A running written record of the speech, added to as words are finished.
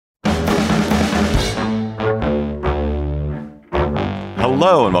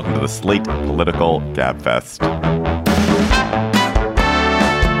Hello and welcome to the Slate Political Gabfest.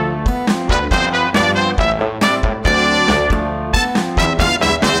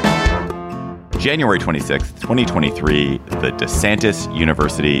 January 26th, 2023, the DeSantis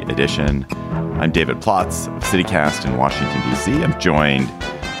University edition. I'm David Plotz of CityCast in Washington, D.C. I'm joined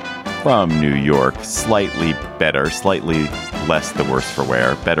from New York, slightly better, slightly less the worse for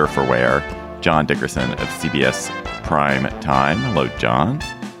wear, better for wear, John Dickerson of CBS Prime Time. Hello, John.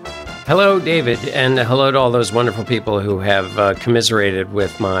 Hello, David, and hello to all those wonderful people who have commiserated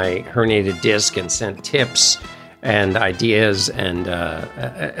with my herniated disc and sent tips and ideas. And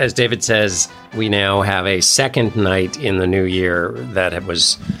as David says, we now have a second night in the new year that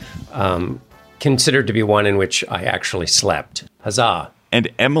was considered to be one in which I actually slept. Huzzah. And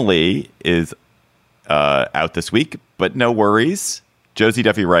Emily is out this week, but no worries. Josie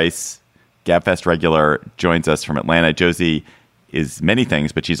Duffy Rice, Gabfest regular, joins us from Atlanta. Josie is many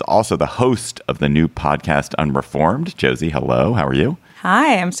things, but she's also the host of the new podcast Unreformed. Josie, hello. How are you?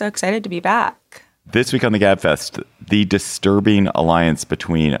 Hi, I'm so excited to be back. This week on the Gabfest, the disturbing alliance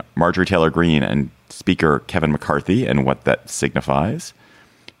between Marjorie Taylor Greene and Speaker Kevin McCarthy and what that signifies.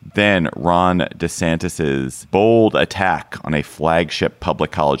 Then Ron DeSantis's bold attack on a flagship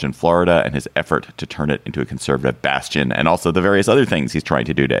public college in Florida and his effort to turn it into a conservative bastion, and also the various other things he's trying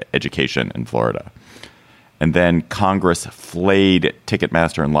to do to education in Florida. And then Congress flayed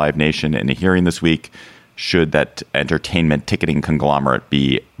Ticketmaster and Live Nation in a hearing this week. Should that entertainment ticketing conglomerate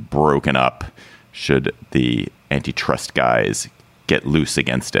be broken up? Should the antitrust guys get loose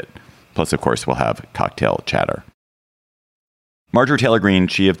against it? Plus, of course, we'll have cocktail chatter. Marjorie Taylor Greene,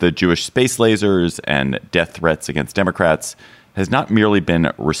 she of the Jewish space lasers and death threats against Democrats, has not merely been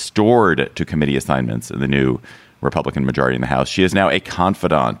restored to committee assignments in the new Republican majority in the House. She is now a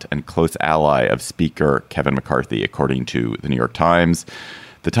confidant and close ally of Speaker Kevin McCarthy, according to the New York Times.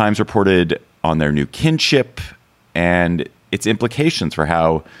 The Times reported on their new kinship and its implications for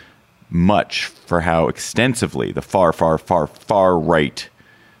how extensively the far right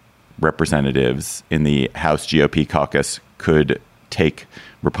representatives in the House GOP caucus could take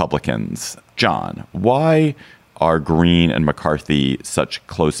Republicans. John, why are Greene and McCarthy such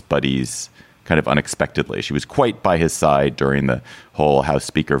close buddies kind of unexpectedly? She was quite by his side during the whole House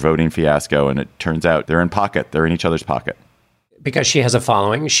Speaker voting fiasco, and it turns out they're in each other's pocket. Because she has a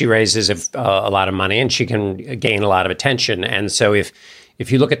following, she raises a lot of money, and she can gain a lot of attention. And so if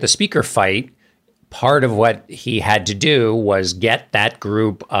you look at the speaker fight, part of what he had to do was get that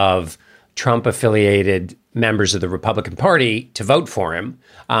group of Trump-affiliated members of the Republican Party to vote for him.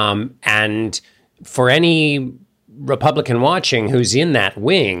 And for any Republican watching who's in that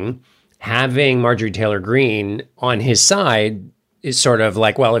wing, having Marjorie Taylor Greene on his side is sort of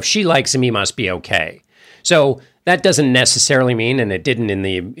like, well, if she likes him, he must be okay. So that doesn't necessarily mean, and it didn't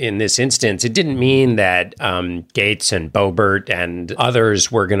in this instance, it didn't mean that Gaetz and Boebert and others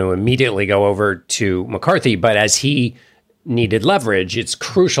were going to immediately go over to McCarthy. But as he needed leverage, it's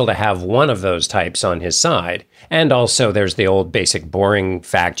crucial to have one of those types on his side. And also there's the old basic boring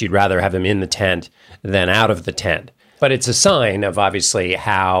fact, you'd rather have him in the tent than out of the tent. But it's a sign of obviously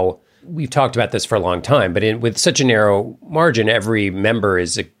how we've talked about this for a long time, but with such a narrow margin, every member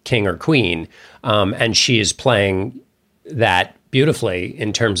is a king or queen. And she is playing that beautifully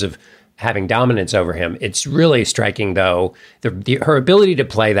in terms of having dominance over him. It's really striking, though, her ability to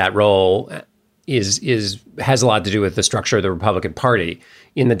play that role has a lot to do with the structure of the Republican Party.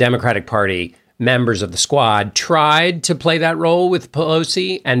 In the Democratic Party, members of the squad tried to play that role with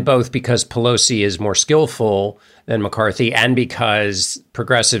Pelosi, and both because Pelosi is more skillful than McCarthy and because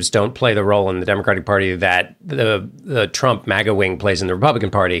progressives don't play the role in the Democratic Party that the Trump MAGA wing plays in the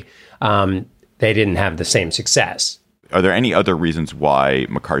Republican Party, they didn't have the same success. Are there any other reasons why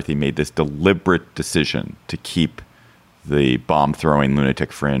McCarthy made this deliberate decision to keep the bomb-throwing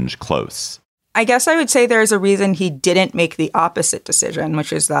lunatic fringe close? I guess I would say there's a reason he didn't make the opposite decision,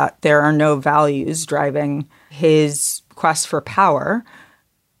 which is that there are no values driving his quest for power.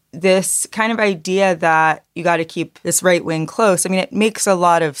 This kind of idea that you got to keep this right wing close, I mean, it makes a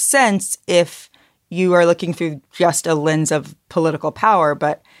lot of sense if you are looking through just a lens of political power,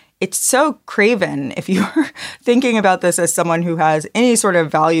 but it's so craven if you're thinking about this as someone who has any sort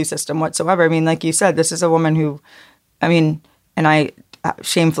of value system whatsoever. I mean, like you said, this is a woman who, I mean, and I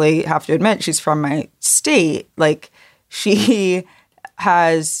shamefully have to admit she's from my state. Like, she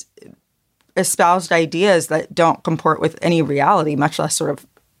has espoused ideas that don't comport with any reality, much less sort of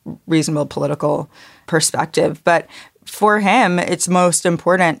reasonable political perspective. But for him, it's most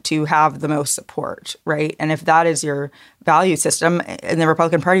important to have the most support, right? And if that is your value system in the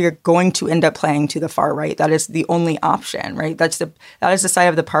Republican Party, you're going to end up playing to the far right. That is the only option, right? That is the side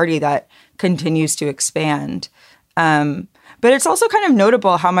of the party that continues to expand. But it's also kind of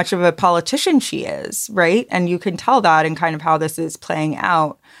notable how much of a politician she is, right? And you can tell that in kind of how this is playing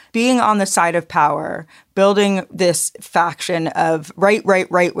out. Being on the side of power, building this faction of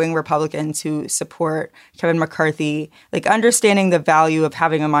right-wing Republicans who support Kevin McCarthy, like understanding the value of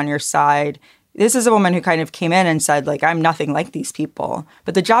having him on your side. This is a woman who kind of came in and said, like, I'm nothing like these people.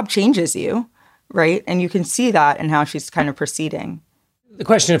 But the job changes you, right? And you can see that in how she's kind of proceeding. The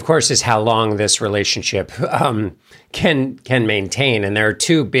question, of course, is how long this relationship can maintain. And there are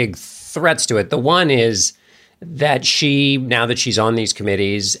two big threats to it. The one is that now that she's on these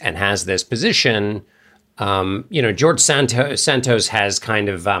committees and has this position, George Santos has kind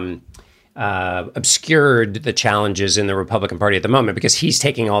of obscured the challenges in the Republican Party at the moment because he's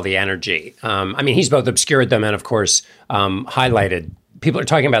taking all the energy. He's both obscured them and, of course, highlighted. People are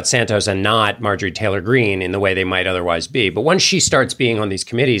talking about Santos and not Marjorie Taylor Greene in the way they might otherwise be. But once she starts being on these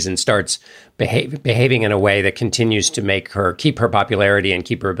committees and starts behaving in a way that continues to make her keep her popularity and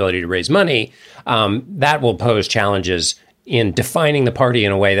keep her ability to raise money, that will pose challenges in defining the party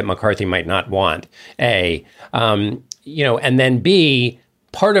in a way that McCarthy might not want. And then B,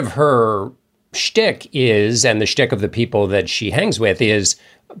 part of her shtick is, and the shtick of the people that she hangs with is,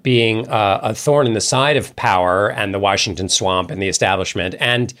 being a thorn in the side of power and the Washington swamp and the establishment.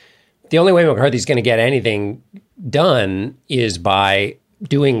 And the only way McCarthy's going to get anything done is by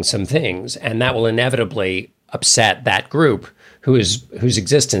doing some things. And that will inevitably upset that group whose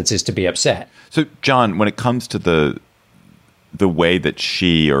existence is to be upset. So, John, when it comes to the way that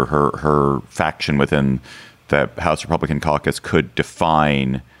she or her faction within the House Republican caucus could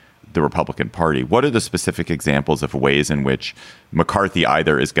define the Republican Party, what are the specific examples of ways in which McCarthy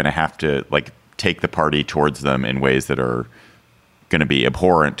either is going to have to take the party towards them in ways that are going to be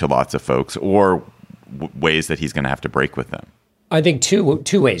abhorrent to lots of folks, or ways that he's going to have to break with them? I think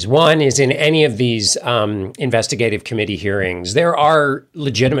two ways. One is in any of these investigative committee hearings, there are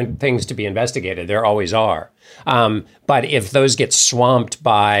legitimate things to be investigated. There always are. But if those get swamped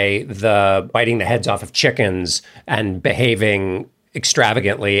by the biting the heads off of chickens and behaving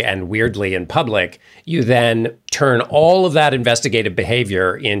extravagantly and weirdly in public, you then turn all of that investigative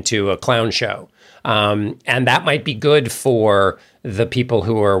behavior into a clown show. And that might be good for the people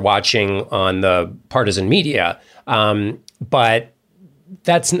who are watching on the partisan media. But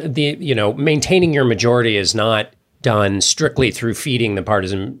that's maintaining your majority is not done strictly through feeding the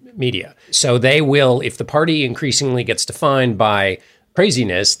partisan media. So they will, if the party increasingly gets defined by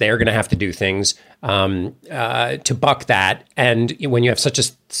craziness, they're going to have to do things to buck that. And when you have such a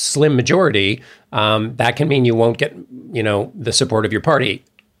slim majority, that can mean you won't get, the support of your party.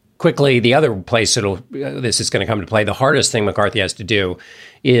 Quickly, the other place this is going to come to play, the hardest thing McCarthy has to do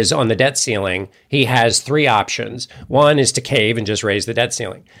is on the debt ceiling. He has three options. One is to cave and just raise the debt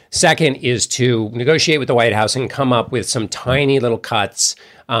ceiling. Second is to negotiate with the White House and come up with some tiny little cuts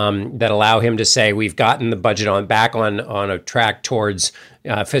that allow him to say, we've gotten the budget back on a track towards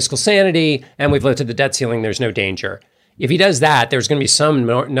fiscal sanity, and we've lifted the debt ceiling. There's no danger. If he does that, there's going to be some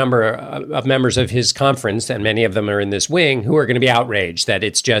number of members of his conference, and many of them are in this wing, who are going to be outraged that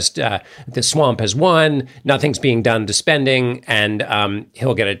it's just the swamp has won, nothing's being done to spending, and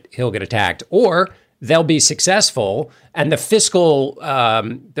he'll get attacked. Or they'll be successful, and the fiscal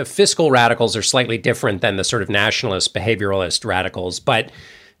radicals are slightly different than the sort of nationalist, behavioralist radicals. But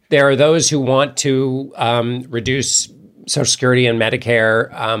there are those who want to reduce Social Security and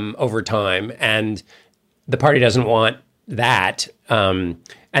Medicare over time, and the party doesn't want that. And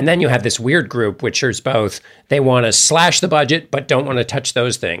then you have this weird group, which is both, they want to slash the budget, but don't want to touch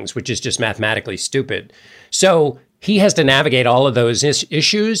those things, which is just mathematically stupid. So he has to navigate all of those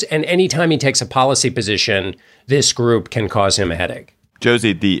issues. And anytime he takes a policy position, this group can cause him a headache.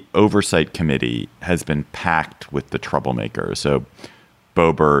 Josie, the Oversight Committee has been packed with the troublemakers. So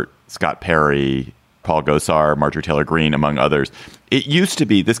Boebert, Scott Perry, Paul Gosar, Marjorie Taylor Greene, among others.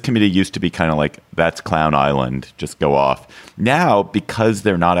 This committee used to be kind of like, that's Clown Island, just go off. Now, because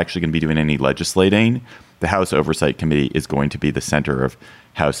they're not actually going to be doing any legislating, the House Oversight Committee is going to be the center of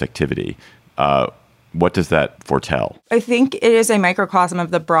House activity. What does that foretell? I think it is a microcosm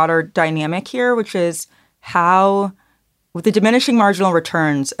of the broader dynamic here, which is how, with the diminishing marginal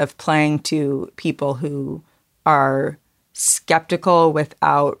returns of playing to people who are skeptical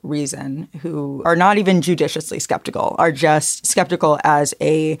without reason, who are not even judiciously skeptical, are just skeptical as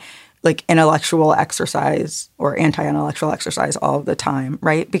a intellectual exercise or anti-intellectual exercise all the time,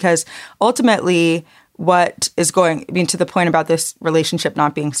 right? Because ultimately what is going, I mean, to the point about this relationship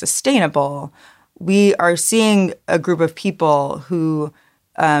not being sustainable, we are seeing a group of people who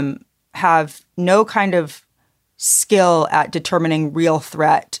have no kind of skill at determining real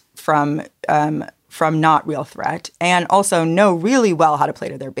threat from not real threat, and also know really well how to play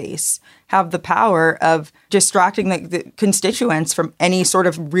to their base, have the power of distracting the constituents from any sort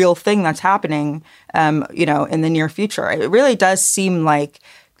of real thing that's happening, in the near future. It really does seem like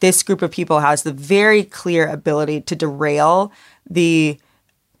this group of people has the very clear ability to derail the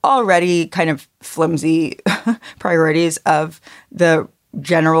already kind of flimsy priorities of the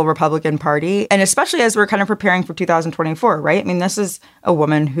general Republican Party. And especially as we're kind of preparing for 2024, right? I mean, this is a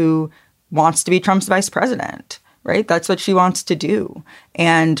woman who wants to be Trump's vice president, right? That's what she wants to do.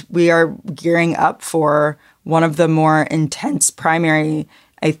 And we are gearing up for one of the more intense primary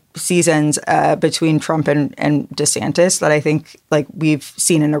seasons between Trump and DeSantis that I think like we've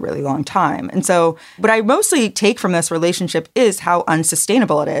seen in a really long time. And so what I mostly take from this relationship is how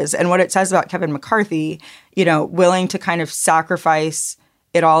unsustainable it is and what it says about Kevin McCarthy, willing to kind of sacrifice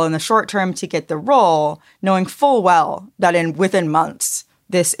it all in the short term to get the role, knowing full well that within months,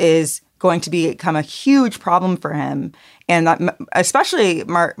 this is going to become a huge problem for him. And that especially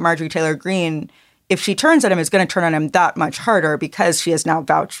Marjorie Taylor Greene, if she turns at him, is going to turn on him that much harder because she has now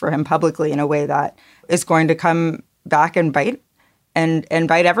vouched for him publicly in a way that is going to come back and bite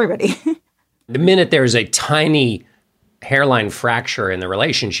everybody. The minute there's a tiny hairline fracture in the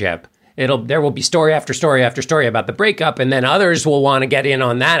relationship, there will be story after story after story about the breakup, and then others will want to get in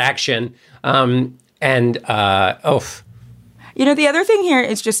on that action. The other thing here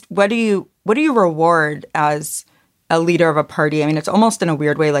is just what do you reward as a leader of a party? I mean, it's almost in a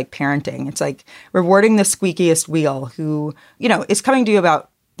weird way like parenting. It's like rewarding the squeakiest wheel who, is coming to you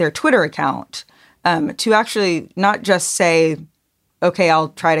about their Twitter account to actually not just say, okay, I'll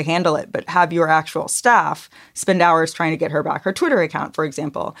try to handle it, but have your actual staff spend hours trying to get her back her Twitter account, for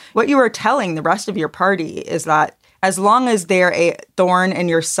example. What you are telling the rest of your party is that as long as they're a thorn in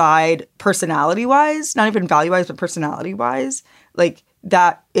your side personality-wise, not even value-wise, but personality-wise, like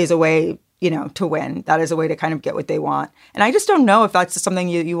that is a way, to win. That is a way to kind of get what they want. And I just don't know if that's something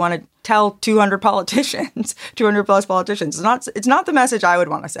you want to tell 200 politicians, 200 plus politicians. It's not the message I would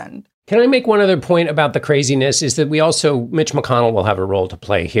want to send. Can I make one other point about the craziness is that Mitch McConnell will have a role to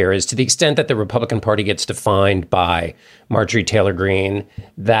play here, is to the extent that the Republican Party gets defined by Marjorie Taylor Greene,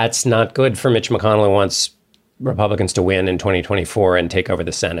 that's not good for Mitch McConnell, who wants Republicans to win in 2024 and take over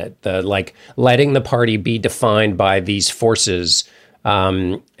the Senate. Letting the party be defined by these forces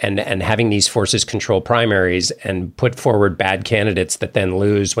and having these forces control primaries and put forward bad candidates that then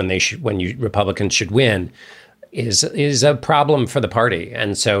lose when Republicans should win is a problem for the party.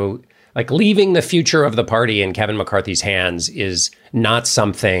 And so leaving the future of the party in Kevin McCarthy's hands is not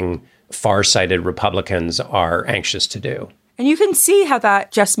something far-sighted Republicans are anxious to do. And you can see how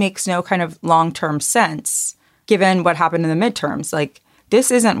that just makes no kind of long-term sense given what happened in the midterms.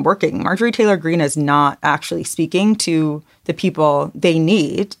 This isn't working. Marjorie Taylor Greene is not actually speaking to the people they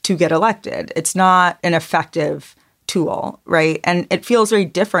need to get elected. It's not an effective tool, right? And it feels very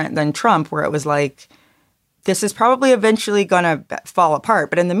different than Trump, where it was like, this is probably eventually going to fall apart.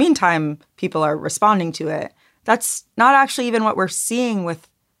 But in the meantime, people are responding to it. That's not actually even what we're seeing with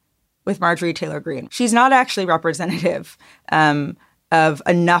Marjorie Taylor Greene. She's not actually representative of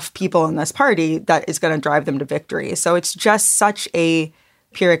enough people in this party that is going to drive them to victory. So it's just such a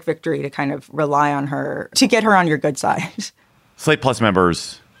Pyrrhic victory to kind of rely on her, to get her on your good side. Slate Plus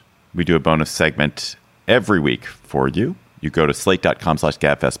members, we do a bonus segment every week for you. You go to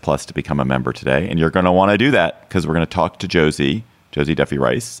slate.com/GabFest Plus to become a member today. And you're going to want to do that because we're going to talk to Josie Duffy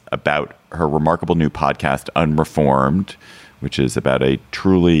Rice, about her remarkable new podcast, Unreformed, which is about a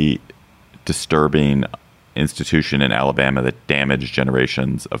truly disturbing institution in Alabama that damaged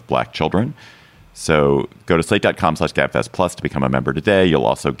generations of Black children. So go to slate.com/GabFest Plus to become a member today. You'll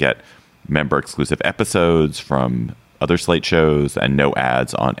also get member-exclusive episodes from other Slate shows and no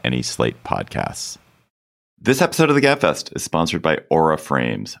ads on any Slate podcasts. This episode of the GabFest is sponsored by Aura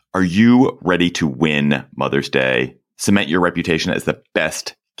Frames. Are you ready to win Mother's Day? Cement your reputation as the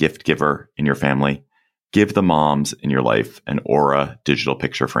best gift giver in your family? Give the moms in your life an Aura digital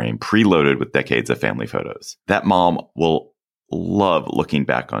picture frame preloaded with decades of family photos. That mom will love looking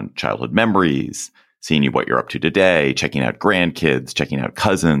back on childhood memories, seeing what you're up to today, checking out grandkids, checking out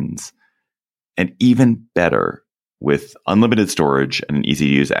cousins. And even better, with unlimited storage and an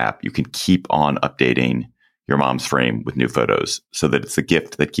easy-to-use app, you can keep on updating your mom's frame with new photos so that it's a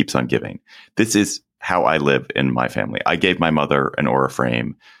gift that keeps on giving. This is how I live in my family. I gave my mother an Aura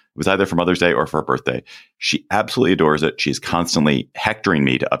frame. It was either for Mother's Day or for her birthday. She absolutely adores it. She's constantly hectoring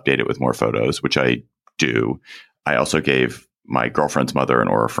me to update it with more photos, which I do. I also gave my girlfriend's mother an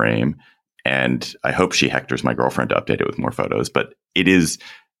Aura frame, and I hope she hectors my girlfriend to update it with more photos. But it is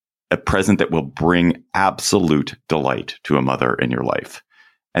a present that will bring absolute delight to a mother in your life.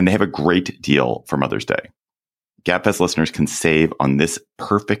 And they have a great deal for Mother's Day. GabFest listeners can save on this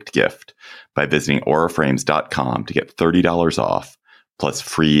perfect gift by visiting auraframes.com to get $30 off plus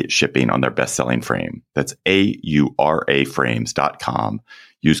free shipping on their best-selling frame. That's auraframes.com.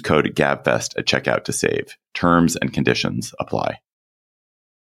 Use code GABFEST at checkout to save. Terms and conditions apply.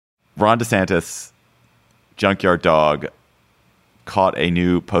 Ron DeSantis, junkyard dog, caught a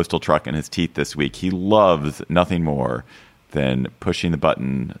new postal truck in his teeth this week. He loves nothing more than pushing the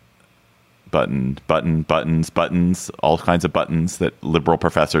buttons, all kinds of buttons that liberal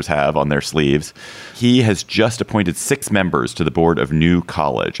professors have on their sleeves. He has just appointed 6 members to the board of New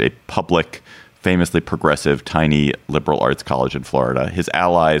College, a public, famously progressive, tiny liberal arts college in Florida. His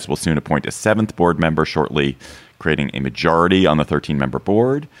allies will soon appoint a 7th board member shortly, creating a majority on the 13-member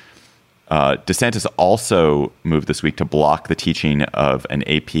board. DeSantis also moved this week to block the teaching of an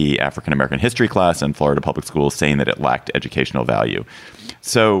AP African American history class in Florida public schools, saying that it lacked educational value.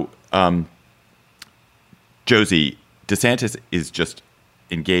 So, Josie, DeSantis is just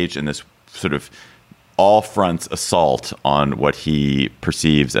engaged in this sort of all fronts assault on what he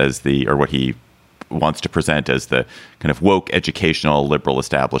perceives as or what he wants to present as the kind of woke educational liberal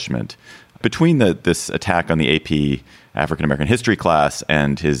establishment. Between this attack on the AP African American history class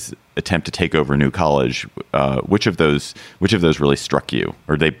and his attempt to take over New College, which of those really struck you,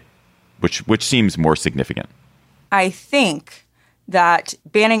 or which seems more significant? I think that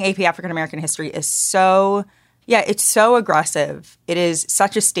banning AP African American history is it's so aggressive. It is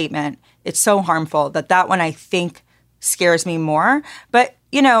such a statement. It's so harmful that one I think scares me more. But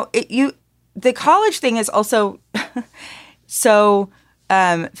the college thing is also so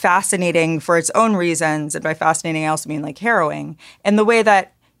fascinating for its own reasons, and by fascinating I also mean like harrowing. And the way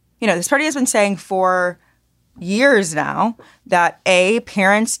that this party has been saying for years now that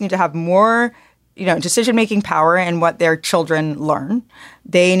parents need to have more decision-making power in what their children learn.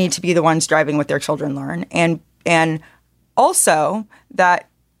 They need to be the ones driving what their children learn. And also that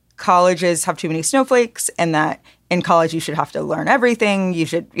colleges have too many snowflakes, and that in college you should have to learn everything. You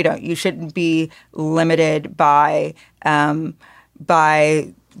shouldn't be limited by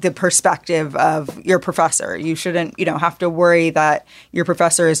the perspective of your professor. You shouldn't, have to worry that your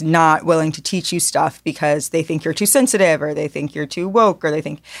professor is not willing to teach you stuff because they think you're too sensitive, or they think you're too woke, or they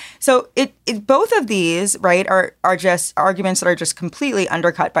think so. Both of these, right, are just arguments that are just completely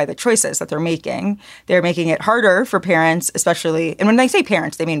undercut by the choices that they're making. They're making it harder for parents, especially, and when they say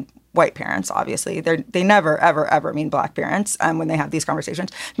parents, they mean white parents, obviously. They never, ever, ever mean black parents when they have these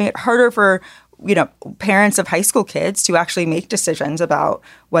conversations. Make it harder for parents of high school kids to actually make decisions about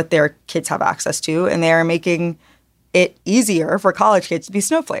what their kids have access to, and they are making it easier for college kids to be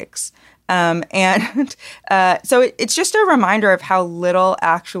snowflakes. So it's just a reminder of how little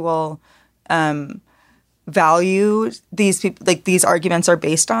actual value these arguments are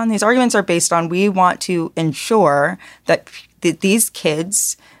based on. These arguments are based on, we want to ensure that these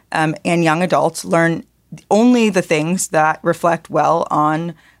kids and young adults learn only the things that reflect well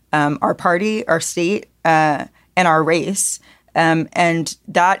on our party, our state, and our race. And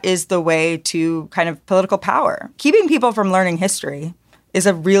that is the way to kind of political power. Keeping people from learning history is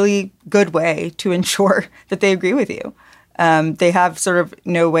a really good way to ensure that they agree with you. They have sort of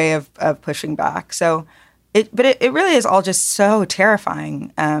no way of pushing back. So it really is all just so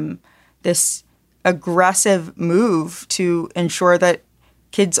terrifying, this aggressive move to ensure that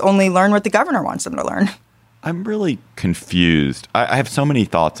kids only learn what the governor wants them to learn. I'm really confused. I have so many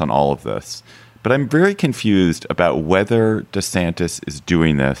thoughts on all of this, but I'm very confused about whether DeSantis is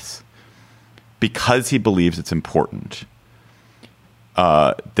doing this because he believes it's important,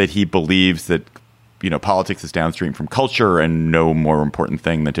 that he believes that, politics is downstream from culture and no more important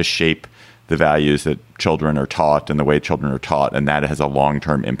thing than to shape the values that children are taught and the way children are taught, and that has a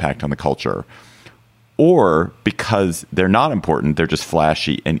long-term impact on the culture. Or because they're not important, they're just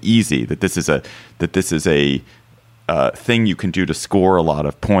flashy and easy. That this is a thing you can do to score a lot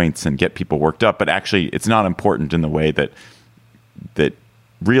of points and get people worked up. But actually, it's not important in the way that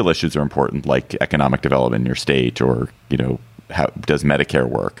real issues are important, like economic development in your state, or how does Medicare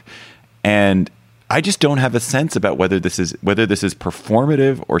work. And I just don't have a sense about whether this is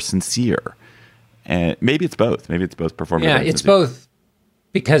performative or sincere. And maybe it's both. Maybe it's both performative. Yeah, and it's sincere. both.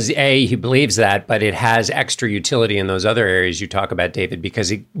 Because he believes that, but it has extra utility in those other areas you talk about, David, because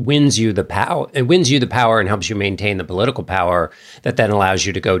it wins you the power. It wins you the power and helps you maintain the political power that then allows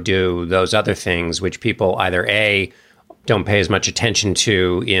you to go do those other things, which people either don't pay as much attention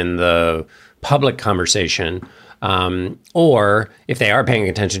to in the public conversation, or if they are paying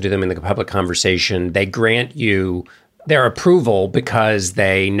attention to them in the public conversation, they grant you their approval because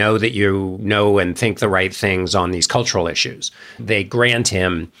they know that you know and think the right things on these cultural issues. They grant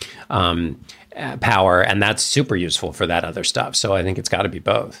him power, and that's super useful for that other stuff. So I think it's got to be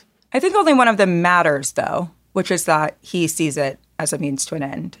both. I think only one of them matters, though, which is that he sees it as a means to an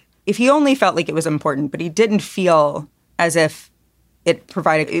end. If he only felt like it was important, but he didn't feel as if it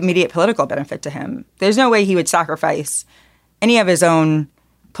provided immediate political benefit to him, there's no way he would sacrifice any of his own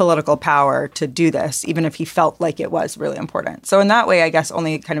political power to do this, even if he felt like it was really important. So in that way, I guess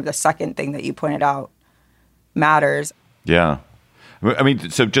only kind of the second thing that you pointed out matters. Yeah. I mean,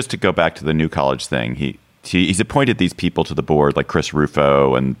 so just to go back to the New College thing, he's appointed these people to the board, like Chris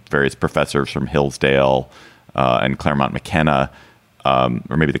Rufo and various professors from Hillsdale and Claremont McKenna,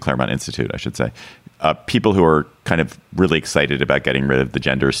 or maybe the Claremont Institute, I should say. People who are kind of really excited about getting rid of the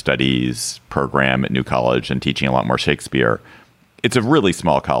gender studies program at New College and teaching a lot more Shakespeare. It's a really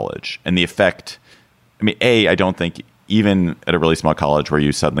small college. And the effect, I mean, I don't think even at a really small college where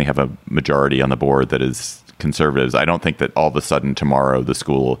you suddenly have a majority on the board that is conservatives, I don't think that all of a sudden tomorrow the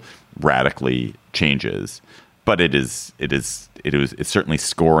school radically changes. But it's certainly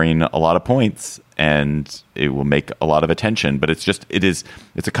scoring a lot of points, and it will make a lot of attention. But it's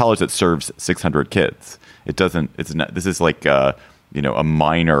a college that serves 600 kids. This is like a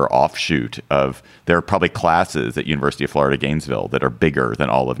minor offshoot of, there are probably classes at University of Florida, Gainesville that are bigger than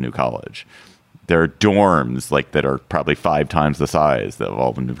all of New College. There are dorms that are probably 5 times the size of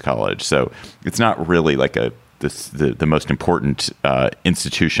all of New College. So it's not really like the most important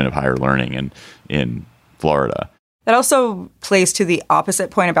institution of higher learning in Florida. That also plays to the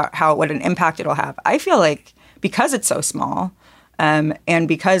opposite point about what an impact it'll have. I feel like because it's so small, and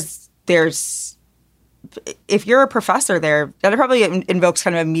because if you're a professor there, that probably invokes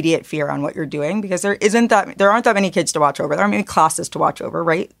kind of immediate fear on what you're doing, because there aren't that many kids to watch over. There aren't many classes to watch over,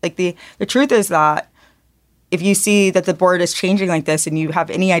 right? Like the truth is that if you see that the board is changing like this and you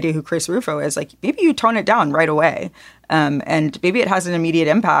have any idea who Chris Rufo is, like maybe you tone it down right away, and maybe it has an immediate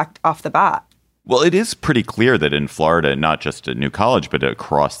impact off the bat. Well, it is pretty clear that in Florida, not just at New College, but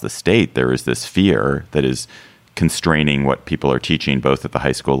across the state, there is this fear that is constraining what people are teaching, both at the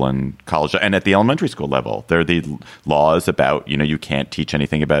high school and college and at the elementary school level. There are the laws about, you can't teach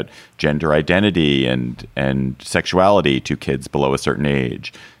anything about gender identity and sexuality to kids below a certain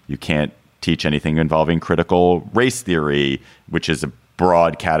age. You can't teach anything involving critical race theory, which is a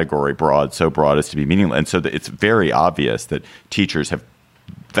broad category, so broad as to be meaningless. And so it's very obvious that teachers have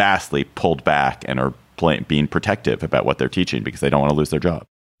vastly pulled back and are being protective about what they're teaching because they don't want to lose their job.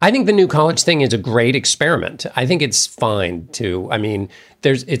 I think the New College thing is a great experiment. I think it's fine too. I mean,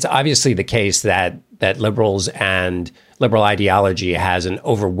 it's obviously the case that liberals and liberal ideology has an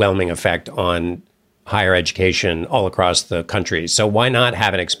overwhelming effect on higher education all across the country. So why not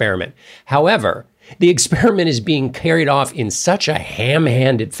have an experiment? However, the experiment is being carried off in such a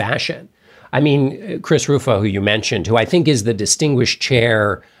ham-handed fashion. I mean, Chris Rufo, who you mentioned, who I think is the distinguished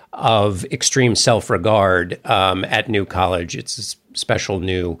chair of extreme self-regard at New College, it's a special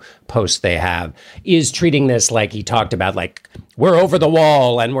new post they have, is treating this like he talked about, like, we're over the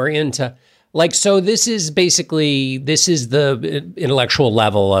wall and we're into, like, so this is the intellectual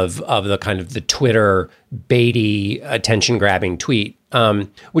level of the kind of the Twitter baity attention-grabbing tweet,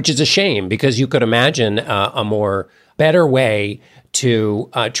 which is a shame because you could imagine a better way to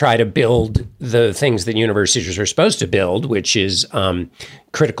try to build the things that universities are supposed to build, which is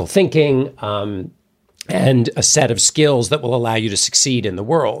critical thinking and a set of skills that will allow you to succeed in the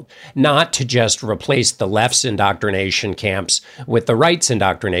world, not to just replace the left's indoctrination camps with the right's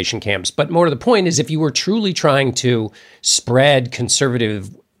indoctrination camps. But more to the point is, if you were truly trying to spread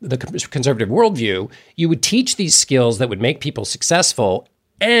the conservative worldview, you would teach these skills that would make people successful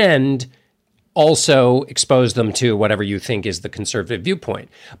and also expose them to whatever you think is the conservative viewpoint.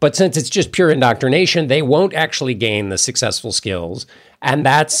 But since it's just pure indoctrination, they won't actually gain the successful skills. And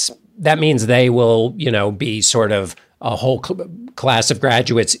that means they will, be sort of a whole class of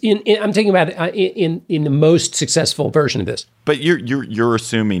graduates. I'm thinking about in the most successful version of this. But you're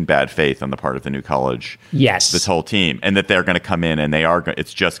assuming bad faith on the part of the New College, yes, this whole team, and that they're going to come in and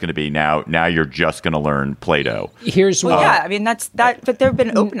it's just going to be now you're just going to learn Plato. I mean that's that, but they've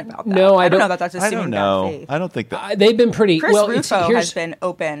been open about that. No, I don't know that that's assuming bad faith. I don't think that they've been pretty. Chris Rufo has been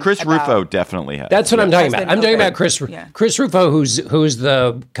open. Chris Rufo definitely has. That's what I'm talking about. I'm talking about Chris Rufo, who's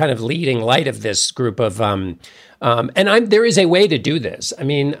the kind of leading light of this group of There is a way to do this. I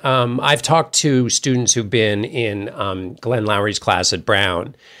mean, I've talked to students who've been in Glenn Loury's class at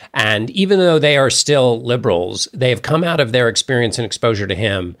Brown, and even though they are still liberals, they have come out of their experience and exposure to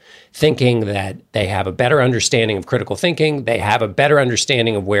him thinking that they have a better understanding of critical thinking, they have a better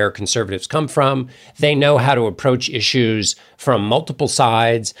understanding of where conservatives come from, they know how to approach issues from multiple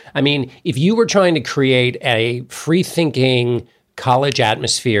sides. I mean, if you were trying to create a free-thinking college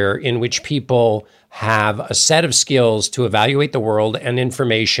atmosphere in which people have a set of skills to evaluate the world and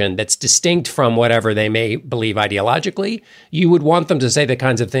information that's distinct from whatever they may believe ideologically, you would want them to say the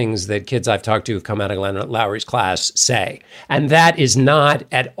kinds of things that kids I've talked to who've come out of Glenn Loury's class say. And that is not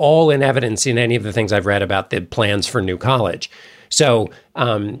at all in evidence in any of the things I've read about the plans for New College. So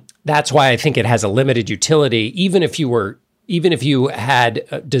that's why I think it has a limited utility, even if you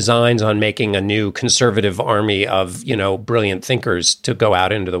had designs on making a new conservative army of, brilliant thinkers to go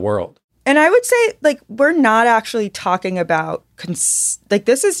out into the world. And I would say, we're not actually talking about,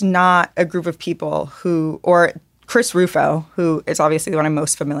 this is not a group of people who, or Chris Rufo, who is obviously the one I'm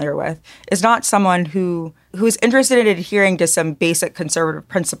most familiar with, is not someone who is interested in adhering to some basic conservative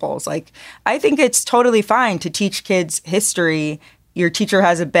principles. I think it's totally fine to teach kids history. Your teacher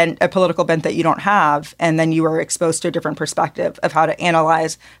has a political bent that you don't have, and then you are exposed to a different perspective of how to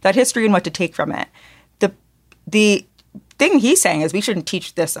analyze that history and what to take from it. The thing he's saying is we shouldn't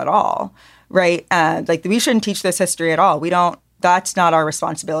teach this at all, right? We shouldn't teach this history at all. That's not our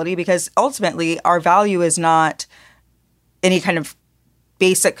responsibility, because ultimately our value is not any kind of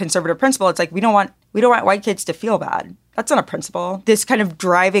basic conservative principle. It's we don't want white kids to feel bad. That's not a principle. This kind of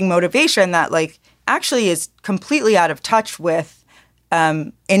driving motivation that actually is completely out of touch with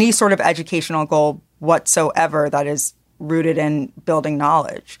any sort of educational goal whatsoever that is rooted in building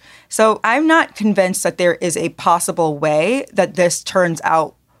knowledge. So I'm not convinced that there is a possible way that this turns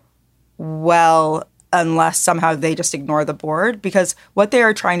out well unless somehow they just ignore the board, because what they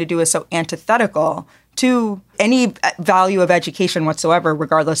are trying to do is so antithetical to any value of education whatsoever,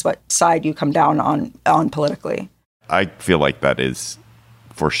 regardless what side you come down on politically. I feel like that is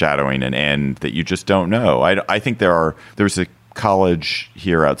foreshadowing an end that you just don't know. I think there's a college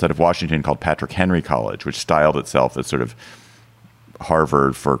here outside of Washington called Patrick Henry College, which styled itself as sort of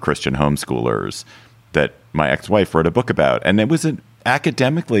Harvard for Christian homeschoolers, that my ex-wife wrote a book about. And it was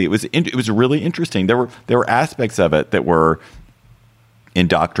academically, it was really interesting. There were aspects of it that were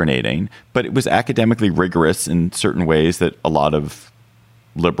indoctrinating, but it was academically rigorous in certain ways that a lot of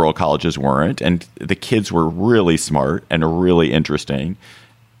liberal colleges weren't. And the kids were really smart and really interesting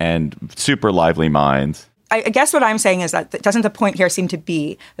and super lively minds. I guess what I'm saying is that doesn't the point here seem to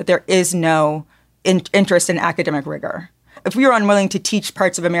be that there is no interest in academic rigor? If we are unwilling to teach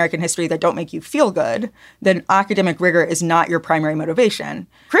parts of American history that don't make you feel good, then academic rigor is not your primary motivation.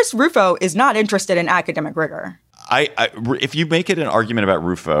 Chris Rufo is not interested in academic rigor. If you make it an argument about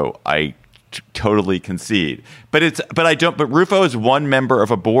Rufo, I totally concede. But Rufo is one member of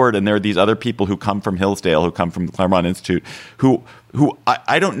a board, and there are these other people who come from Hillsdale, who come from the Claremont Institute, who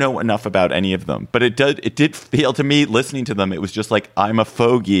I don't know enough about any of them. But it did feel to me, listening to them, it was just I'm a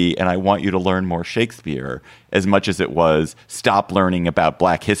fogey and I want you to learn more Shakespeare, as much as it was stop learning about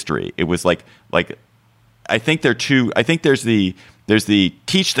Black history. It was I think there's the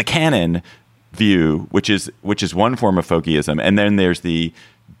teach the canon view, which is one form of fogeyism, and then there's the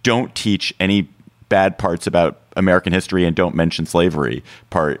don't teach any bad parts about American history and don't mention slavery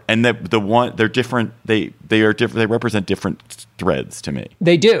part. And they're different. They are different. They represent different threads to me.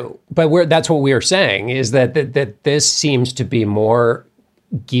 They do, but that's what we are saying is that this seems to be more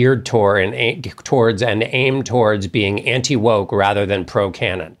geared towards and aimed towards being anti-woke rather than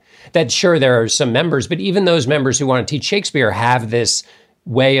pro-canon. That sure, there are some members, but even those members who want to teach Shakespeare have this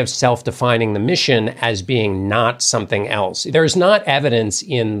way of self-defining the mission as being not something else. There's not evidence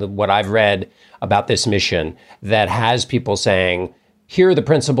in what I've read about this mission that has people saying, here are the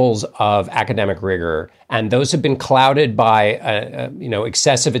principles of academic rigor, and those have been clouded by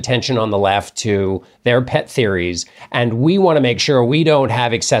excessive attention on the left to their pet theories, and we want to make sure we don't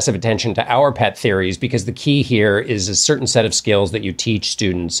have excessive attention to our pet theories, because the key here is a certain set of skills that you teach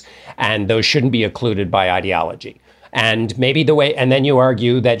students, and those shouldn't be occluded by ideology. And maybe and then you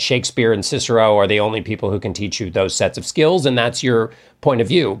argue that Shakespeare and Cicero are the only people who can teach you those sets of skills, and that's your point of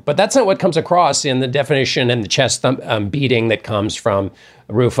view. But that's not what comes across in the definition and the chest beating that comes from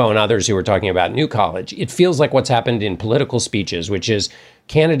Rufo and others who were talking about New College. It feels like what's happened in political speeches, which is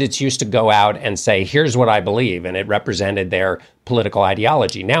candidates used to go out and say, here's what I believe, and it represented their political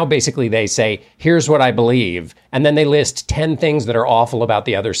ideology. Now, basically, they say, here's what I believe. And then they list 10 things that are awful about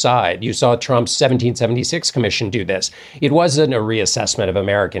the other side. You saw Trump's 1776 commission do this. It wasn't a reassessment of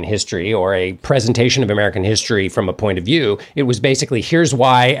American history or a presentation of American history from a point of view. It was basically, here's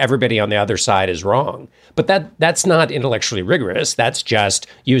why everybody on the other side is wrong. But that's not intellectually rigorous. That's just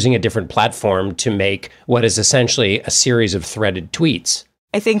using a different platform to make what is essentially a series of threaded tweets.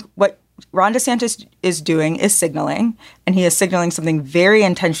 I think what Ron DeSantis is doing is signaling, and he is signaling something very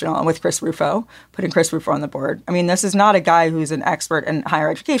intentional with Chris Rufo, putting Chris Rufo on the board. I mean, this is not a guy who's an expert in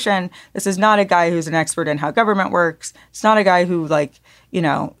higher education. This is not a guy who's an expert in how government works. It's not a guy who,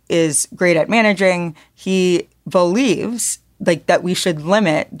 is great at managing. He believes that we should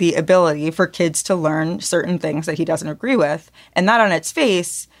limit the ability for kids to learn certain things that he doesn't agree with. And that on its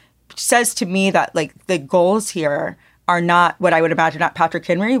face says to me that the goals here are not what I would imagine at Patrick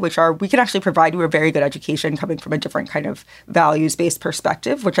Henry, which are, we can actually provide you a very good education coming from a different kind of values-based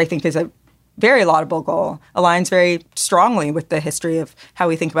perspective, which I think is a very laudable goal, aligns very strongly with the history of how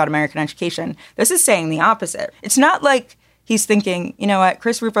we think about American education. This is saying the opposite. It's not like he's thinking, you know what,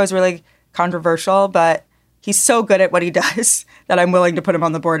 Chris Rufo is really controversial, but he's so good at what he does that I'm willing to put him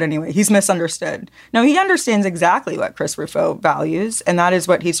on the board anyway. He's misunderstood. No, he understands exactly what Chris Rufo values, and that is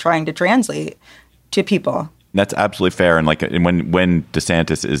what he's trying to translate to people. That's absolutely fair. And when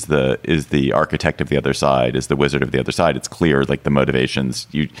DeSantis is the architect of the other side, is the wizard of the other side, it's clear the motivations.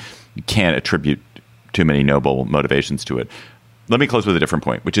 You can't attribute too many noble motivations to it. Let me close with a different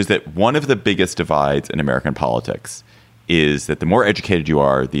point, which is that one of the biggest divides in American politics is that the more educated you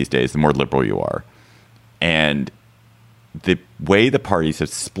are these days, the more liberal you are. And the way the parties have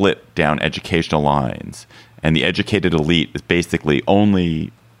split down educational lines, and the educated elite is basically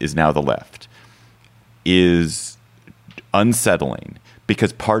is now the left, is unsettling,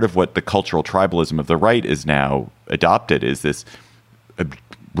 because part of what the cultural tribalism of the right is now adopted is this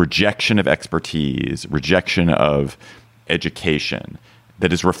rejection of expertise, rejection of education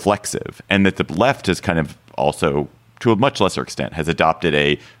that is reflexive, and that the left has kind of also, to a much lesser extent, has adopted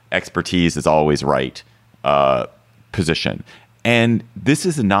a expertise is always right position. And this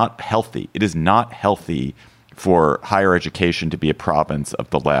is not healthy. It is not healthy for higher education to be a province of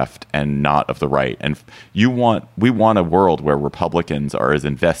the left and not of the right. And we want a world where Republicans are as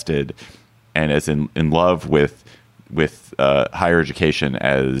invested and as in love with higher education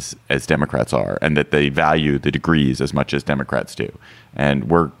as Democrats are, and that they value the degrees as much as Democrats do. And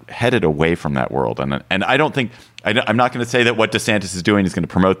we're headed away from that world. And I don't think I'm not going to say that what DeSantis is doing is going to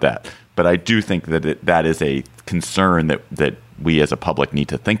promote that, but I do think that that is a concern that we as a public need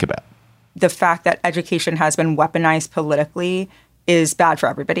to think about. The fact that education has been weaponized politically is bad for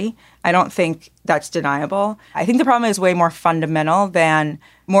everybody. I don't think that's deniable. I think the problem is way more fundamental than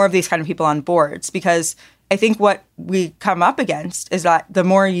more of these kind of people on boards, because I think what we come up against is that the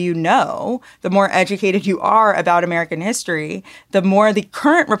more you know, the more educated you are about American history, the more the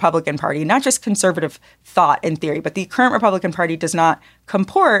current Republican Party, not just conservative thought in theory, but the current Republican Party does not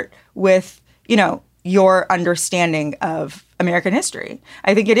comport with, your understanding of American history.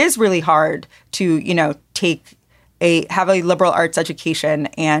 I think it is really hard to, have a liberal arts education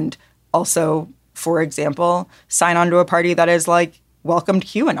and also, for example, sign on to a party that is welcomed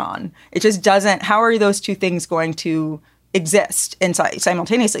QAnon. It just doesn't. How are those two things going to exist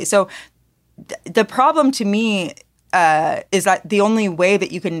simultaneously? So the problem to me is that the only way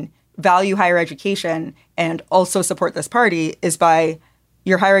that you can value higher education and also support this party is by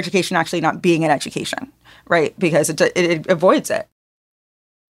your higher education actually not being an education, right? Because it avoids it.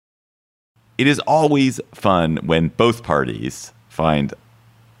 It is always fun when both parties find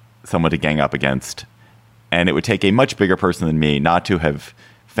someone to gang up against. And it would take a much bigger person than me not to have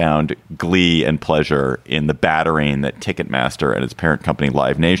found glee and pleasure in the battering that Ticketmaster and its parent company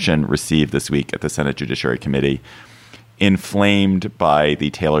Live Nation received this week at the Senate Judiciary Committee. Inflamed by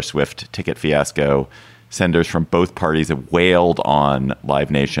the Taylor Swift ticket fiasco, senators from both parties have wailed on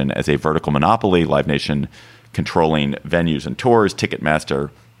Live Nation as a vertical monopoly, Live Nation controlling venues and tours,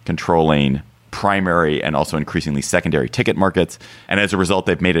 Ticketmaster controlling primary and also increasingly secondary ticket markets. And as a result,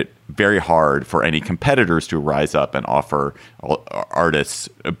 they've made it very hard for any competitors to rise up and offer artists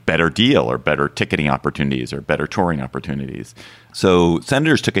a better deal or better ticketing opportunities or better touring opportunities. So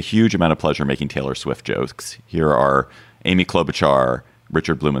senators took a huge amount of pleasure making Taylor Swift jokes. Here are Amy Klobuchar,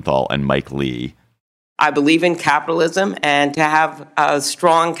 Richard Blumenthal, and Mike Lee. I believe in capitalism, and to have a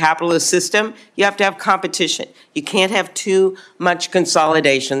strong capitalist system, you have to have competition. You can't have too much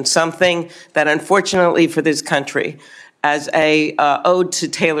consolidation, something that unfortunately for this country, as a ode to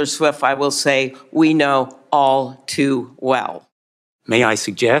Taylor Swift, I will say, we know all too well. May I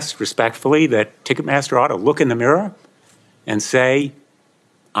suggest respectfully that Ticketmaster ought to look in the mirror and say,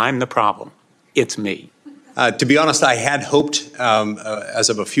 I'm the problem. It's me. To be honest, I had hoped, as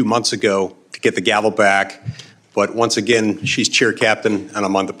of a few months ago, to get the gavel back. But once again, she's cheer captain, and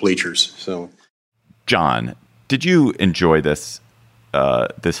I'm on the bleachers. So, John, did you enjoy this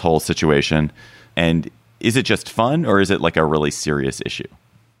whole situation? And is it just fun, or is it like a really serious issue?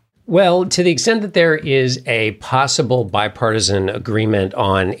 Well, to the extent that there is a possible bipartisan agreement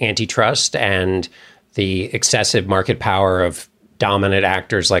on antitrust and the excessive market power of dominant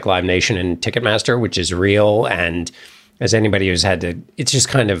actors like Live Nation and Ticketmaster, which is real. And as anybody who's had to, it just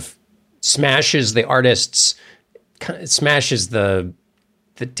kind of smashes the artists, smashes the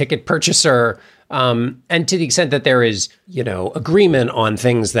ticket purchaser. And to the extent that there is, agreement on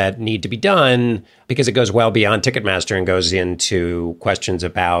things that need to be done, because it goes well beyond Ticketmaster and goes into questions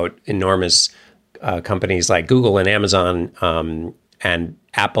about enormous companies like Google and Amazon and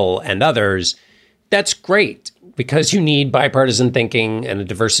Apple and others, that's great, because you need bipartisan thinking and a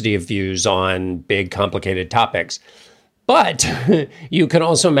diversity of views on big, complicated topics. But you can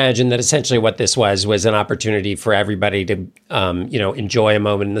also imagine that essentially what this was an opportunity for everybody to, enjoy a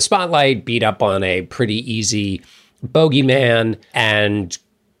moment in the spotlight, beat up on a pretty easy bogeyman, and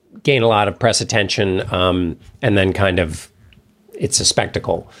gain a lot of press attention, and then kind of it's a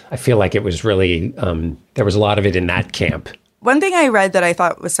spectacle. I feel like it was really there was a lot of it in that camp. One thing I read that I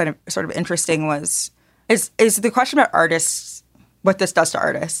thought was sort of interesting is the question about artists, what this does to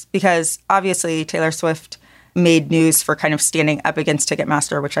artists, because obviously Taylor Swift made news for kind of standing up against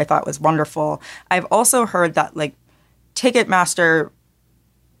Ticketmaster, which I thought was wonderful. I've also heard that Ticketmaster,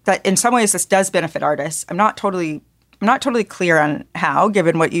 that in some ways this does benefit artists. I'm not totally clear on how,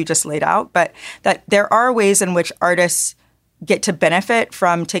 given what you just laid out, but that there are ways in which artists get to benefit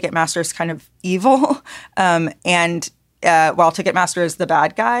from Ticketmaster's kind of evil, while Ticketmaster is the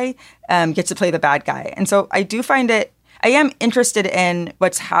bad guy, gets to play the bad guy. And so I am interested in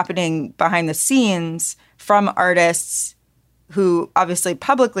what's happening behind the scenes from artists who obviously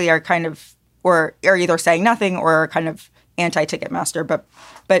publicly are kind of, or are either saying nothing or are kind of anti-Ticketmaster,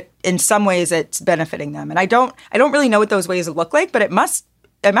 but in some ways it's benefiting them. And I don't really know what those ways look like, but I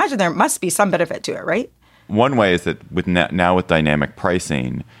imagine there must be some benefit to it, right? One way is that with dynamic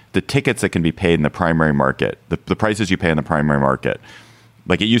pricing, the tickets that can be paid in the primary market, the prices you pay in the primary market,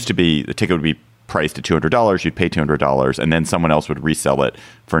 like it used to be, the ticket would be priced at $200, you'd pay $200, and then someone else would resell it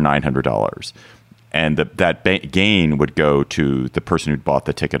for $900. And that gain would go to the person who bought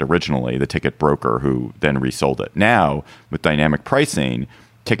the ticket originally, the ticket broker who then resold it. Now, with dynamic pricing,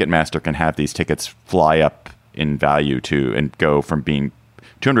 Ticketmaster can have these tickets fly up in value and go from being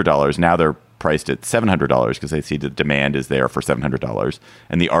 $200. Now they're priced at $700 because they see the demand is there for $700.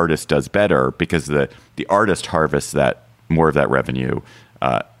 And the artist does better because the artist harvests more of that revenue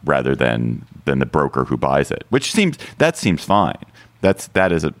rather than the broker who buys it, which seems fine.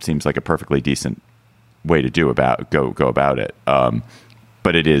 Seems like a perfectly decent way to go about it.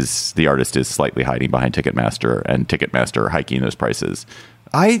 But the artist is slightly hiding behind Ticketmaster, and Ticketmaster hiking those prices.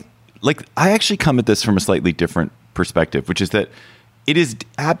 I actually come at this from a slightly different perspective, which is that it is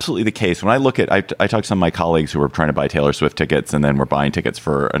absolutely the case. When I look at, I talked to some of my colleagues who were trying to buy Taylor Swift tickets and then were buying tickets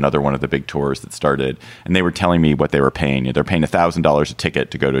for another one of the big tours that started, and they were telling me what they were paying. They're paying $1,000 a ticket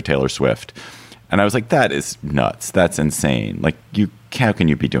to go to Taylor Swift. And I was like, that is nuts. That's insane. Like, how can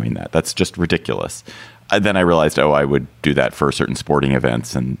you be doing that? That's just ridiculous. And then I realized, I would do that for certain sporting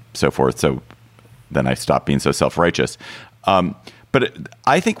events and so forth. So then I stopped being so self-righteous. But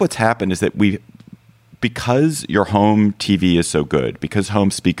I think what's happened is that because your home TV is so good, because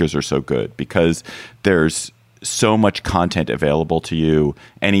home speakers are so good, because there's so much content available to you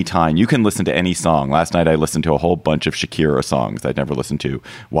anytime. You can listen to any song. Last night I listened to a whole bunch of Shakira songs I'd never listened to,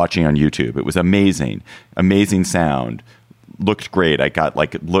 watching on YouTube. It was amazing. Amazing sound. Looked great. I got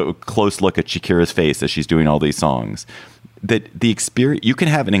close look at Shakira's face as she's doing all these songs. That the experience, you can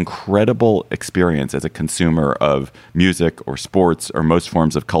have an incredible experience as a consumer of music or sports or most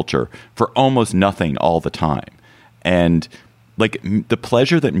forms of culture for almost nothing all the time. And the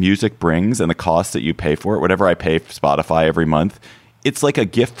pleasure that music brings and the cost that you pay for it, whatever I pay for Spotify every month, it's like a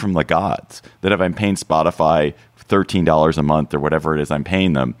gift from the gods. That if I'm paying Spotify $13 a month or whatever it is I'm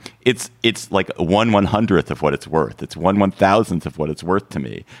paying them, it's like 1/100th of what it's worth. It's 1/1000th of what it's worth to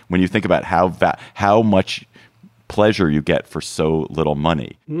me. When you think about how much pleasure you get for so little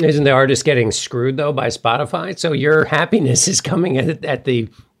money. Isn't the artist getting screwed though by Spotify? So your happiness is coming at the,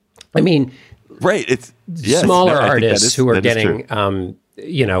 right. It's smaller artists who are getting,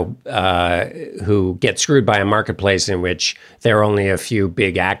 who get screwed by a marketplace in which there are only a few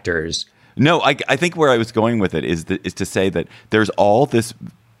big actors. No, I think where I was going with it is to say that there's all this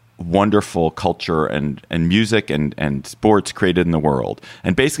wonderful culture and music and sports created in the world.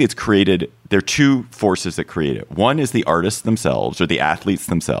 And basically there are two forces that create it. One is the artists themselves or the athletes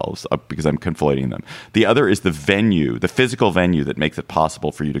themselves, because I'm conflating them. The other is the venue, the physical venue that makes it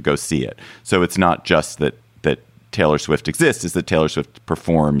possible for you to go see it. So it's not just that Taylor Swift exists, it's that Taylor Swift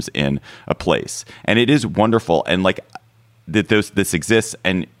performs in a place. And it is wonderful. And like that this exists.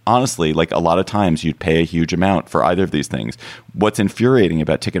 And honestly, like a lot of times you'd pay a huge amount for either of these things. What's infuriating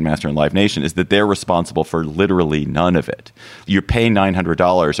about Ticketmaster and Live Nation is that they're responsible for literally none of it. You're paying $900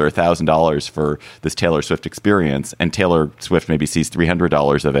 or $1,000 for this Taylor Swift experience, and Taylor Swift maybe sees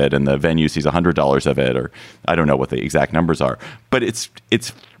 $300 of it, and the venue sees $100 of it, or I don't know what the exact numbers are. But it's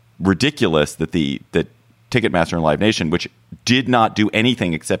ridiculous that that Ticketmaster and Live Nation, which did not do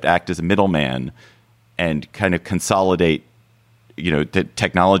anything except act as a middleman and kind of consolidate, the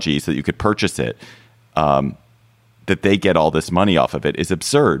technology so that you could purchase it, that they get all this money off of it is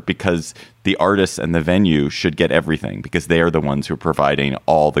absurd, because the artists and the venue should get everything because they are the ones who are providing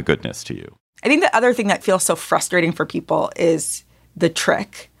all the goodness to you. I think the other thing that feels so frustrating for people is the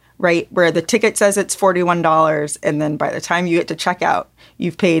trick, right? Where the ticket says it's $41, and then by the time you get to checkout,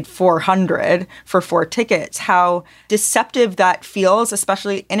 you've paid $400 for 4 tickets. How deceptive that feels,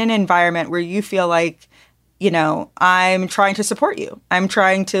 especially in an environment where you feel like, I'm trying to support you. I'm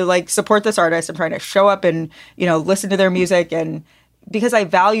trying to support this artist. I'm trying to show up and, listen to their music. And because I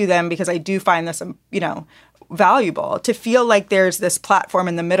value them, because I do find this, valuable, to feel like there's this platform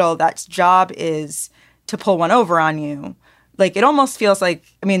in the middle that's job is to pull one over on you. Like, it almost feels like,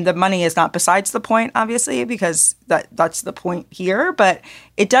 the money is not besides the point, obviously, because that's the point here. But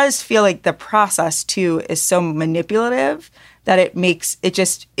it does feel like the process, too, is so manipulative that it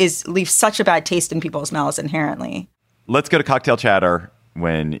leaves such a bad taste in people's mouths inherently. Let's go to cocktail chatter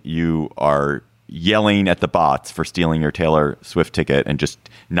when you are yelling at the bots for stealing your Taylor Swift ticket and just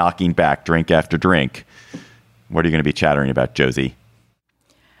knocking back drink after drink. What are you going to be chattering about, Josie?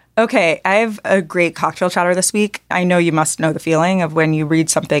 Okay, I have a great cocktail chatter this week. I know you must know the feeling of when you read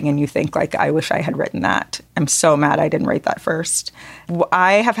something and you think, I wish I had written that. I'm so mad I didn't write that first.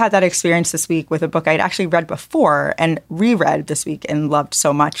 I have had that experience this week with a book I'd actually read before and reread this week and loved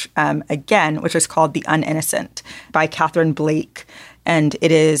so much again, which is called The Uninnocent by Catherine Blake. And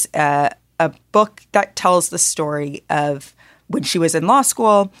it is a book that tells the story of when she was in law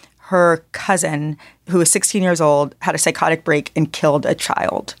school, her cousin, who was 16 years old, had a psychotic break and killed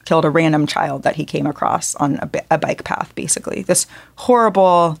a random child that he came across on a bike path, basically. This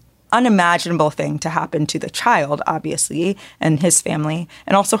horrible, unimaginable thing to happen to the child, obviously, and his family,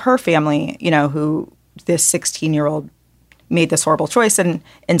 and also her family, who this 16-year-old made this horrible choice and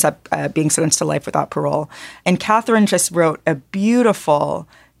ends up being sentenced to life without parole. And Catherine just wrote a beautiful,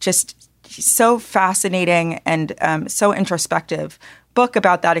 just so fascinating and so introspective book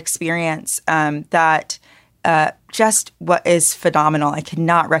about that experience that just what is phenomenal. I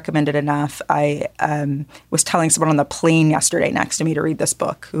cannot recommend it enough. I was telling someone on the plane yesterday next to me to read this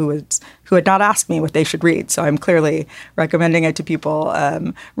book who had not asked me what they should read. So I'm clearly recommending it to people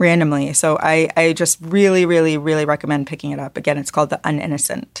randomly. So I just really, really, really recommend picking it up. Again, it's called The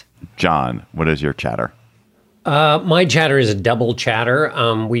Uninnocent. John, what is your chatter? My chatter is a double chatter.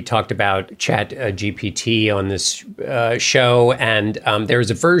 We talked about Chat GPT on this show, and there's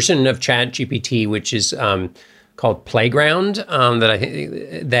a version of Chat GPT which is called Playground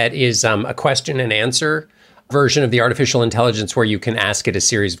that is a question and answer version of the artificial intelligence where you can ask it a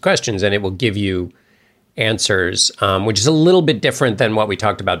series of questions and it will give you answers, which is a little bit different than what we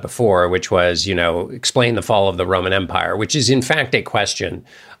talked about before, which was, explain the fall of the Roman Empire, which is in fact a question,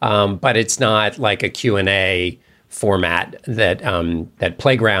 but it's not like a Q&A format that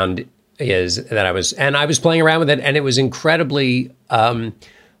Playground is. I was playing around with it, and it was incredibly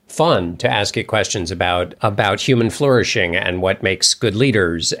fun to ask it questions about human flourishing and what makes good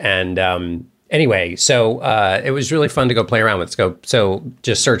leaders. And anyway, so it was really fun to go play around with. So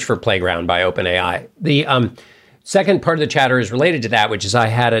just search for Playground by OpenAI. The second part of the chatter is related to that, which is I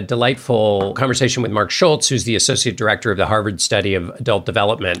had a delightful conversation with Mark Schultz, who's the associate director of the Harvard Study of Adult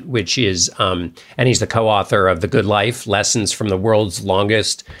Development, which is, and he's the co-author of The Good Life, Lessons from the World's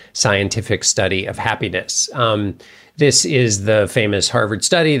Longest Scientific Study of Happiness. This is the famous Harvard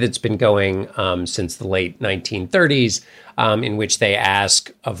study that's been going since the late 1930s, in which they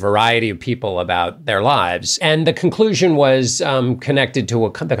ask a variety of people about their lives. And the conclusion was connected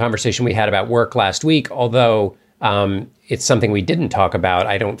to the conversation we had about work last week, although it's something we didn't talk about,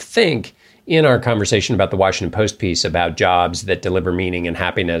 I don't think, in our conversation about the Washington Post piece about jobs that deliver meaning and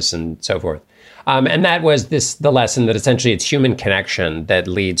happiness and so forth. And that was the lesson that essentially it's human connection that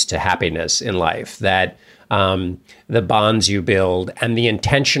leads to happiness in life, that the bonds you build, and the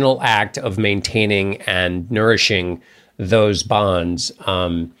intentional act of maintaining and nourishing those bonds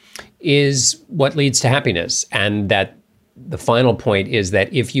is what leads to happiness. And that the final point is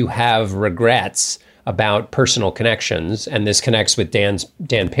that if you have regrets about personal connections, and this connects with Dan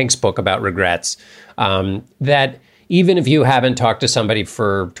Pink's book about regrets, that even if you haven't talked to somebody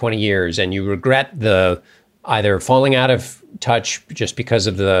for 20 years and you regret the either falling out of touch just because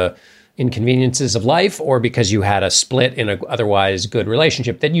of the inconveniences of life or because you had a split in an otherwise good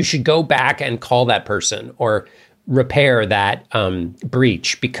relationship, then you should go back and call that person or repair that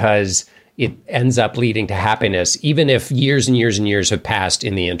breach, because it ends up leading to happiness, even if years and years and years have passed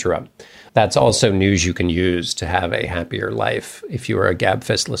in the interim. That's also news you can use to have a happier life if you are a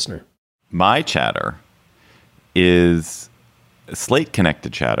GabFest listener. My chatter is a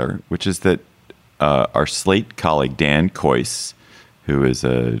Slate-connected chatter, which is that our Slate colleague Dan Kois, who is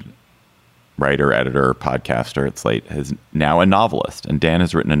a writer, editor, podcaster at Slate, is now a novelist. And Dan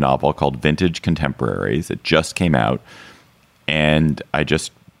has written a novel called Vintage Contemporaries. It just came out, and I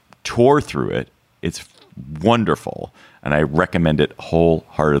just tore through it. It's wonderful, and I recommend it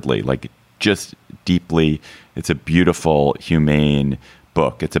wholeheartedly, like just deeply. It's a beautiful, humane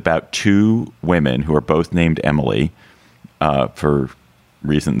book. It's about two women who are both named Emily for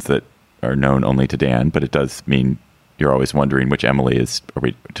reasons that are known only to Dan, but it does mean you're always wondering which Emily are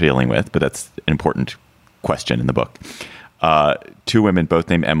we dealing with, but that's an important question in the book. Two women, both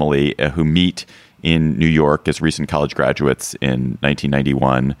named Emily, who meet in New York as recent college graduates in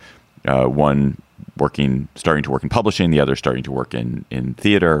 1991. One starting to work in publishing, the other starting to work in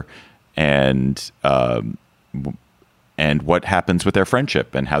theater, and what happens with their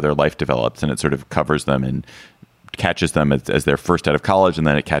friendship and how their life develops. And it sort of covers them and catches them as they're first out of college, and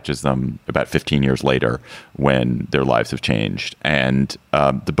then it catches them about 15 years later when their lives have changed. And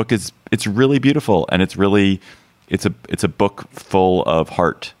the book it's really beautiful, and it's a book full of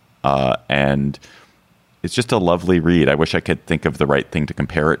heart, and it's just a lovely read. I wish I could think of the right thing to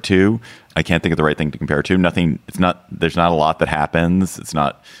compare it to. I can't think of the right thing to compare it to. There's not a lot that happens. It's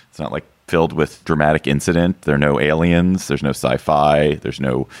not like filled with dramatic incident. There are no aliens. There's no sci-fi. There's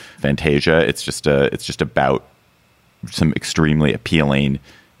no Fantasia. It's just about some extremely appealing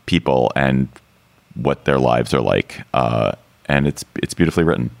people and what their lives are like. And it's beautifully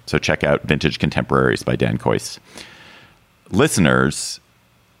written. So check out Vintage Contemporaries by Dan Kois. Listeners,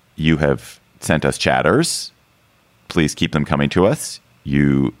 you have sent us chatters. Please keep them coming to us.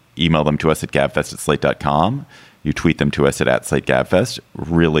 You email them to us at gabfest@slate.com. You tweet them to us at @SlateGabFest,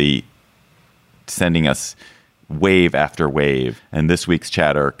 really sending us wave after wave. And this week's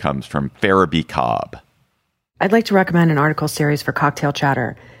chatter comes from Farabee Cobb. I'd like to recommend an article series for Cocktail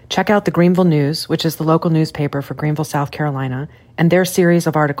Chatter. Check out the Greenville News, which is the local newspaper for Greenville, South Carolina, and their series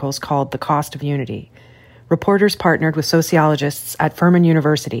of articles called The Cost of Unity. Reporters partnered with sociologists at Furman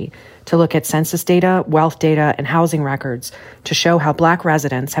University to look at census data, wealth data, and housing records to show how Black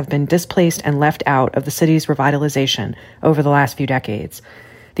residents have been displaced and left out of the city's revitalization over the last few decades.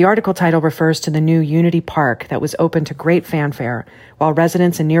 The article title refers to the new Unity Park that was open to great fanfare, while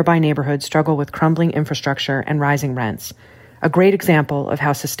residents in nearby neighborhoods struggle with crumbling infrastructure and rising rents. A great example of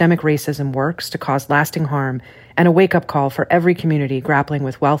how systemic racism works to cause lasting harm, and a wake-up call for every community grappling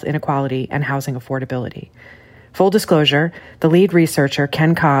with wealth inequality and housing affordability. Full disclosure, the lead researcher,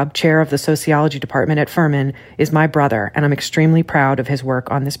 Ken Cobb, chair of the sociology department at Furman, is my brother, and I'm extremely proud of his work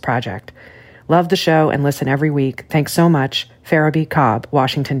on this project. Love the show and listen every week. Thanks so much. Farabee Cobb,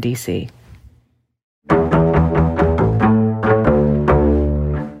 Washington, D.C.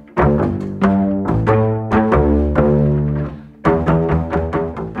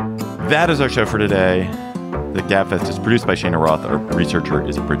 That is our show for today. The GabFest is produced by Shana Roth. Our researcher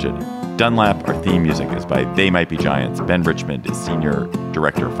is Bridget Dunlap. Our theme music is by They Might Be Giants. Ben Richmond is Senior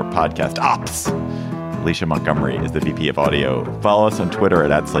Director for Podcast Ops. Alicia Montgomery is the VP of Audio. Follow us on Twitter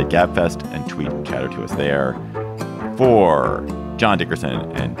at @SlateGabFest and tweet and chatter to us there. For John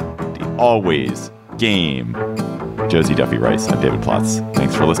Dickerson and the always game Josie Duffy Rice, I'm David Plotz.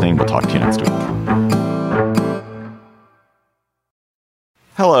 Thanks for listening. We'll talk to you next week.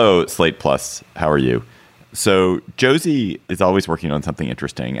 Hello, Slate Plus. How are you? So Josie is always working on something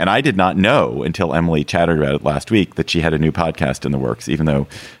interesting. And I did not know until Emily chatted about it last week that she had a new podcast in the works, even though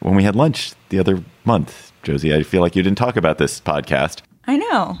when we had lunch the other month, Josie, I feel like you didn't talk about this podcast. I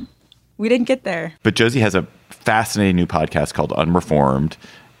know. We didn't get there. But Josie has a fascinating new podcast called Unreformed.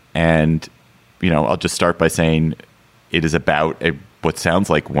 And, I'll just start by saying it is about what sounds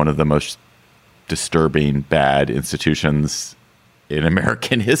like one of the most disturbing, bad institutions in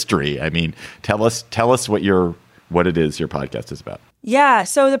American history. I mean, tell us what it is your podcast is about. Yeah,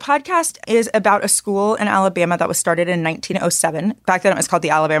 so the podcast is about a school in Alabama that was started in 1907. Back then it was called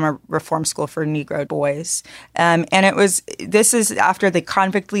the Alabama Reform School for Negro Boys. And this is after the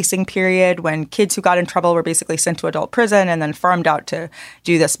convict leasing period when kids who got in trouble were basically sent to adult prison and then farmed out to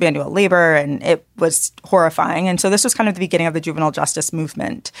do this manual labor, and it was horrifying. And so this was kind of the beginning of the juvenile justice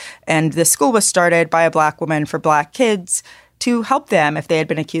movement. And the school was started by a Black woman for Black kids to help them if they had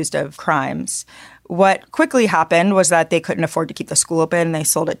been accused of crimes. What quickly happened was that they couldn't afford to keep the school open. They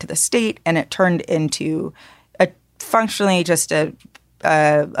sold it to the state, and it turned into functionally just a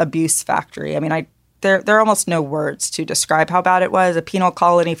abuse factory. I mean, there are almost no words to describe how bad it was. A penal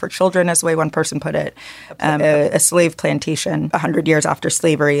colony for children is the way one person put it. A slave plantation 100 years after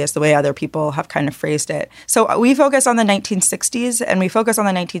slavery is the way other people have kind of phrased it. So we focus on the 1960s, and we focus on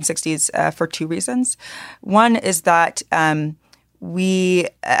the 1960s for two reasons. One is that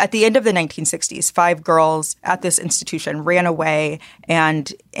at the end of the 1960s, 5 girls at this institution ran away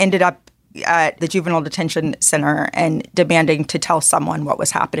and ended up at the juvenile detention center and demanding to tell someone what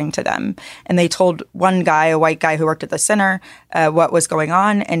was happening to them. And they told one guy, a white guy who worked at the center, what was going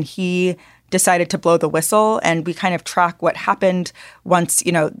on, and he decided to blow the whistle. And we kind of track what happened once,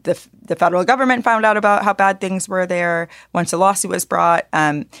 the federal government found out about how bad things were there, once a lawsuit was brought,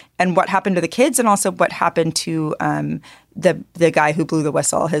 and what happened to the kids, and also what happened to the guy who blew the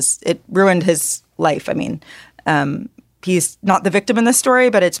whistle. It ruined his life. I mean, he's not the victim in this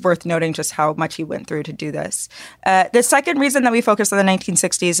story, but it's worth noting just how much he went through to do this. The second reason that we focused on the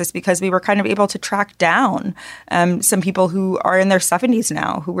 1960s is because we were kind of able to track down some people who are in their 70s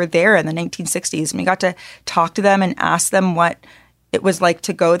now, who were there in the 1960s. And we got to talk to them and ask them what it was like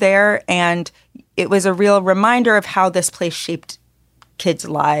to go there. And it was a real reminder of how this place shaped kids'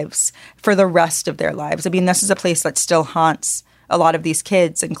 lives for the rest of their lives. I mean, this is a place that still haunts a lot of these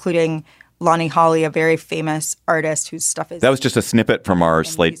kids, including Lonnie Holley, a very famous artist whose stuff is... That was just a snippet from our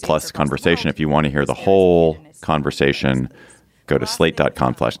Slate Plus conversation. If you want to hear the whole conversation, go to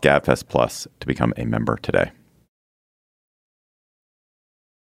slate.com/GabFest Plus to become a member today.